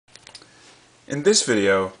In this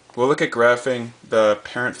video, we'll look at graphing the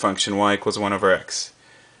parent function y equals 1 over x,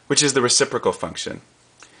 which is the reciprocal function.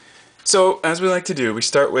 So, as we like to do, we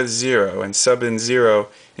start with 0 and sub in 0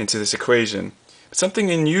 into this equation. But something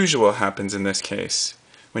unusual happens in this case.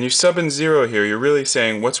 When you sub in 0 here, you're really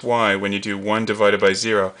saying what's y when you do 1 divided by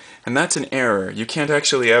 0, and that's an error. You can't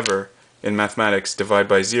actually ever, in mathematics, divide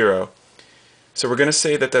by 0. So we're going to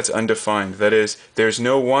say that that's undefined. That is, there's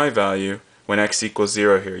no y value when x equals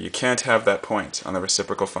 0 here. You can't have that point on the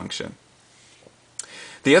reciprocal function.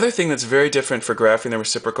 The other thing that's very different for graphing the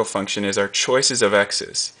reciprocal function is our choices of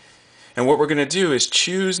x's. And what we're going to do is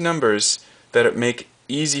choose numbers that make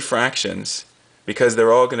easy fractions, because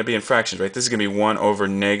they're all going to be in fractions, right? This is going to be 1 over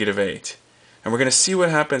negative 8. And we're going to see what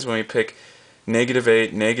happens when we pick negative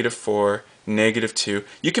 8, negative 4, negative 2.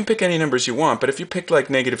 You can pick any numbers you want, but if you picked like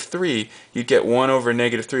negative 3, you'd get 1 over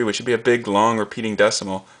negative 3, which would be a big, long, repeating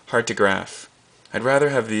decimal, hard to graph. I'd rather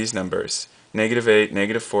have these numbers, negative 8,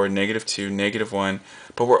 negative 4, negative 2, negative 1,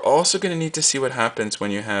 but we're also going to need to see what happens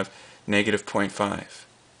when you have negative 0.5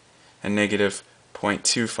 and negative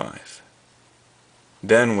 0.25.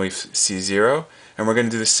 Then we see 0, and we're going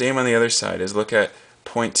to do the same on the other side, is look at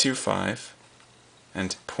 0.25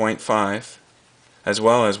 and 0.5, as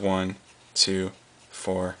well as 1, 2,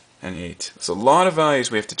 4, and 8. There's a lot of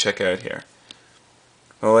values we have to check out here.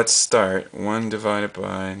 Well, let's start. 1 divided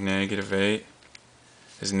by negative 8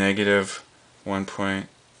 is negative negative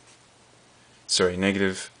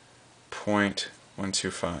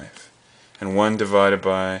 0.125. And 1 divided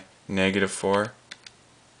by negative 4,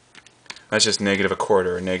 that's just negative a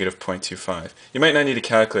quarter, or negative 0.25. You might not need a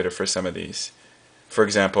calculator for some of these. For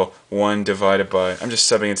example, 1 divided by, I'm just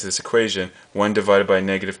subbing into this equation, 1 divided by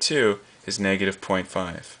negative 2 is negative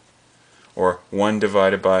 0.5. Or 1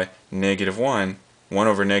 divided by negative 1, 1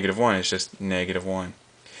 over negative 1 is just negative 1.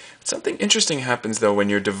 Something interesting happens though when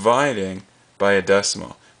you're dividing by a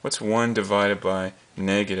decimal. What's 1 divided by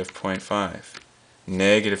negative 0.5?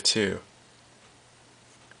 Negative 2.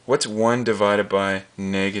 What's 1 divided by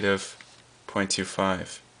negative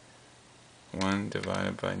 0.25? 1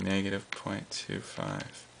 divided by negative 0.25.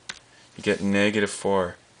 You get negative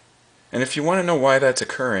 4. And if you want to know why that's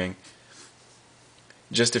occurring,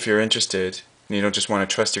 just if you're interested, and you don't just want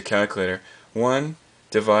to trust your calculator, 1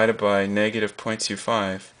 divided by negative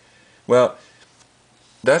 0.25, well,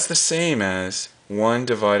 that's the same as 1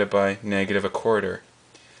 divided by negative a quarter.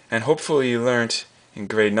 And hopefully you learned in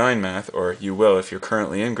grade 9 math, or you will if you're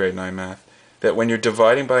currently in grade 9 math, that when you're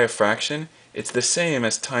dividing by a fraction, it's the same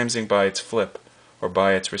as timesing by its flip, or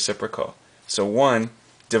by its reciprocal. So 1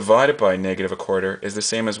 divided by negative a quarter is the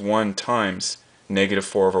same as 1 times negative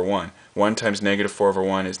 4 over 1. 1 times negative 4 over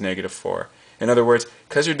 1 is negative 4. In other words,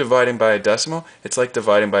 because you're dividing by a decimal, it's like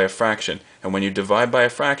dividing by a fraction. And when you divide by a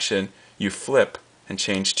fraction, you flip and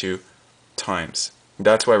change to times.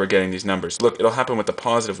 That's why we're getting these numbers. Look, it'll happen with the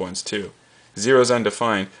positive ones too. 0 is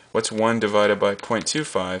undefined. What's 1 divided by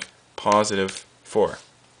 0.25? Positive 4.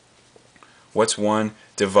 What's 1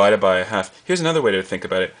 divided by a half? Here's another way to think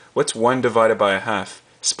about it. What's 1 divided by a half?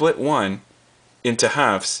 Split 1 into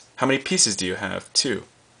halves. How many pieces do you have? 2.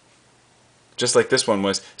 Just like this one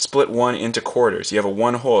was, split 1 into quarters. You have a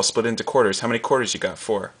 1 whole split into quarters. How many quarters you got?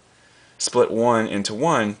 4. Split 1 into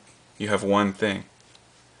 1, you have 1 thing.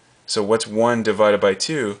 So what's 1 divided by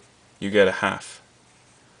 2? You get a half.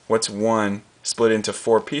 What's 1 split into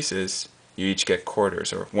 4 pieces? You each get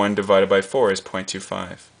quarters. Or 1 divided by 4 is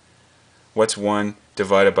 0.25. What's 1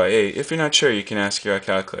 divided by 8? If you're not sure, you can ask your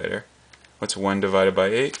calculator. What's 1 divided by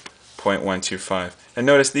 8? 0.125. And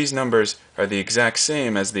notice these numbers are the exact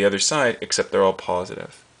same as the other side, except they're all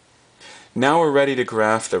positive. Now we're ready to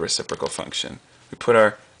graph the reciprocal function. We put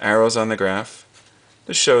our arrows on the graph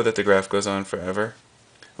to show that the graph goes on forever.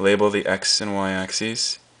 Label the x and y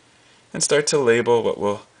axes, and start to label what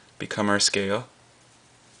will become our scale.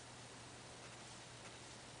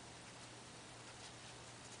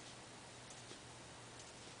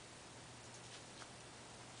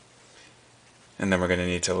 And then we're going to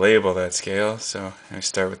need to label that scale. So I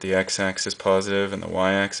start with the x-axis positive and the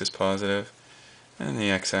y-axis positive, and the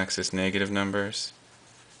x-axis negative numbers,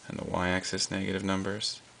 and the y-axis negative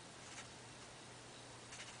numbers.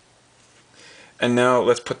 And now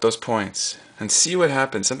let's put those points and see what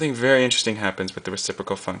happens. Something very interesting happens with the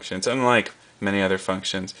reciprocal function. It's unlike many other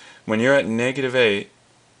functions. When you're at negative 8,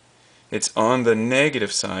 it's on the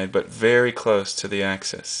negative side, but very close to the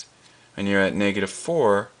axis. When you're at negative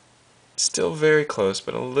 4, still very close,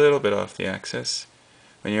 but a little bit off the axis.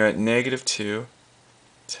 When you're at negative 2,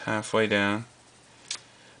 it's halfway down.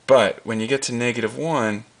 But when you get to negative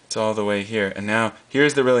 1, it's all the way here. And now,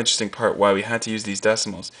 here's the really interesting part why we had to use these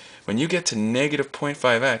decimals. When you get to negative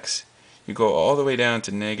 0.5x, you go all the way down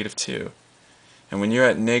to -2. And when you're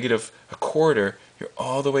at -1/4, you're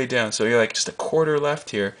all the way down. So you're like just a quarter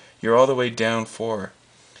left here, you're all the way down 4.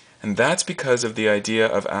 And that's because of the idea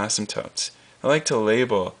of asymptotes. I like to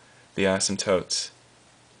label the asymptotes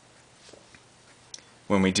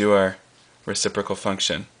when we do our reciprocal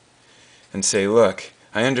function and say, look,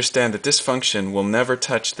 I understand that this function will never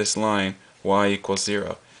touch this line y =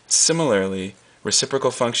 0. Similarly,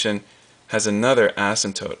 reciprocal function has another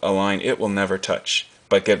asymptote, a line it will never touch,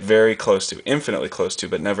 but get very close to, infinitely close to,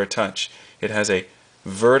 but never touch. It has a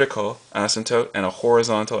vertical asymptote and a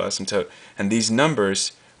horizontal asymptote, and these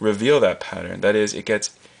numbers reveal that pattern. That is, it gets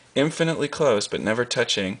infinitely close, but never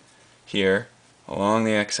touching here along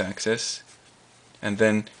the x-axis, and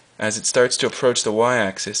then as it starts to approach the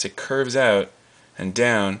y-axis, it curves out and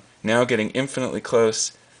down, now getting infinitely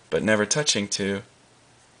close, but never touching to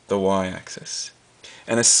the y-axis.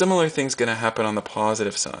 And a similar thing's going to happen on the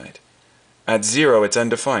positive side. At 0, it's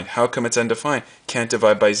undefined. How come it's undefined? Can't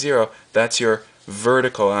divide by 0. That's your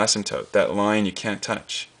vertical asymptote, that line you can't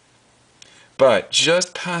touch. But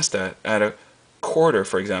just past that, at a quarter,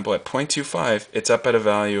 for example, at 0.25, it's up at a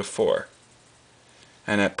value of 4.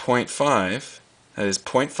 And at 0.5, that is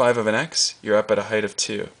 0.5 of an x, you're up at a height of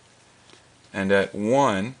 2. And at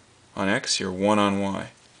 1 on x, you're 1 on y.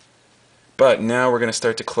 But now we're going to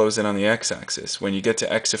start to close in on the x-axis. When you get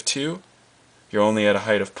to x of 2, you're only at a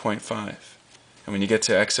height of 0.5. And when you get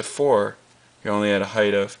to x of 4, you're only at a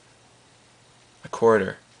height of a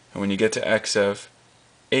quarter. And when you get to x of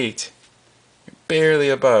 8, you're barely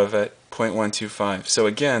above at 0.125. So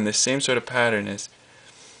again, this same sort of pattern is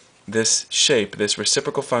this shape, this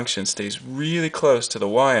reciprocal function, stays really close to the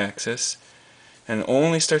y-axis and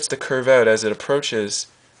only starts to curve out as it approaches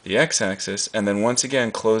the x-axis, and then once again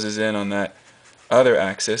closes in on that other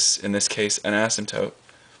axis, in this case an asymptote,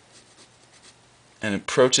 and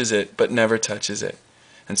approaches it but never touches it.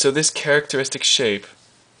 And so this characteristic shape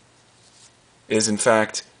is in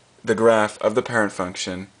fact the graph of the parent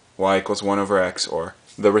function y = 1/x, or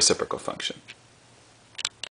the reciprocal function.